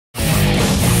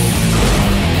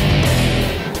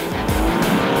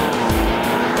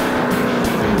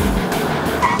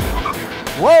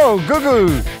Whoa,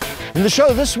 goo-goo! In the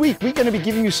show this week, we're going to be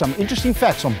giving you some interesting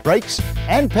facts on brakes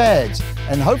and pads,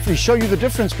 and hopefully show you the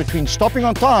difference between stopping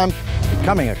on time and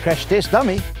becoming a crash test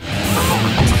dummy.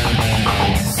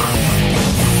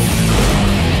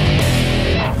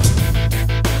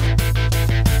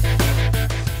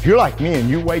 If you're like me and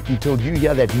you wait until you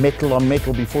hear that metal on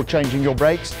metal before changing your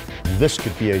brakes, this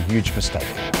could be a huge mistake.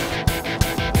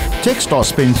 Techstar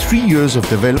spent 3 years of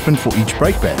development for each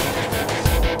brake pad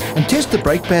and tested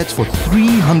brake pads for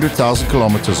 300,000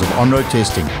 kilometers of on-road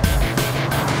testing.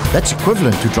 That's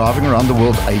equivalent to driving around the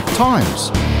world 8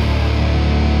 times.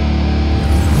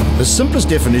 The simplest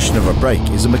definition of a brake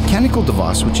is a mechanical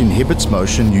device which inhibits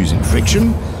motion using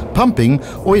friction, pumping,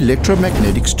 or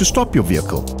electromagnetics to stop your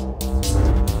vehicle.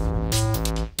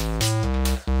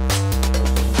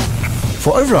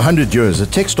 For over 100 years, the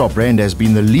Techstar brand has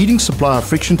been the leading supplier of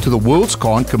friction to the world's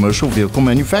car and commercial vehicle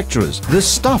manufacturers.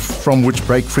 This stuff from which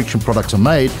brake friction products are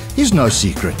made is no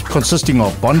secret, consisting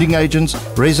of bonding agents,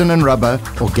 resin and rubber,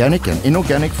 organic and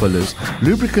inorganic fillers,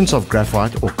 lubricants of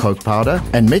graphite or coke powder,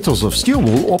 and metals of steel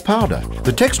wool or powder.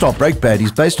 The Techstar brake pad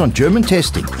is based on German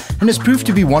testing and has proved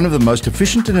to be one of the most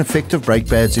efficient and effective brake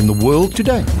pads in the world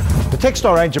today. The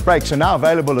Techstar range of brakes are now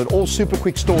available at all Super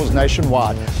Quick stores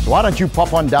nationwide. So why don't you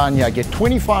pop on down here, get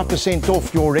 25%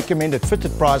 off your recommended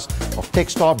fitted price of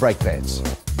Techstar brake pads.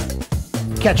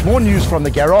 Catch more news from the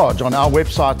garage on our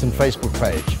website and Facebook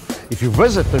page. If you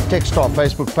visit the Techstar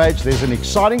Facebook page, there's an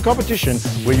exciting competition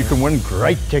where you can win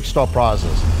great Techstar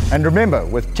prizes. And remember,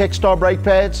 with Techstar brake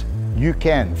pads, you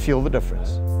can feel the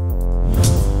difference.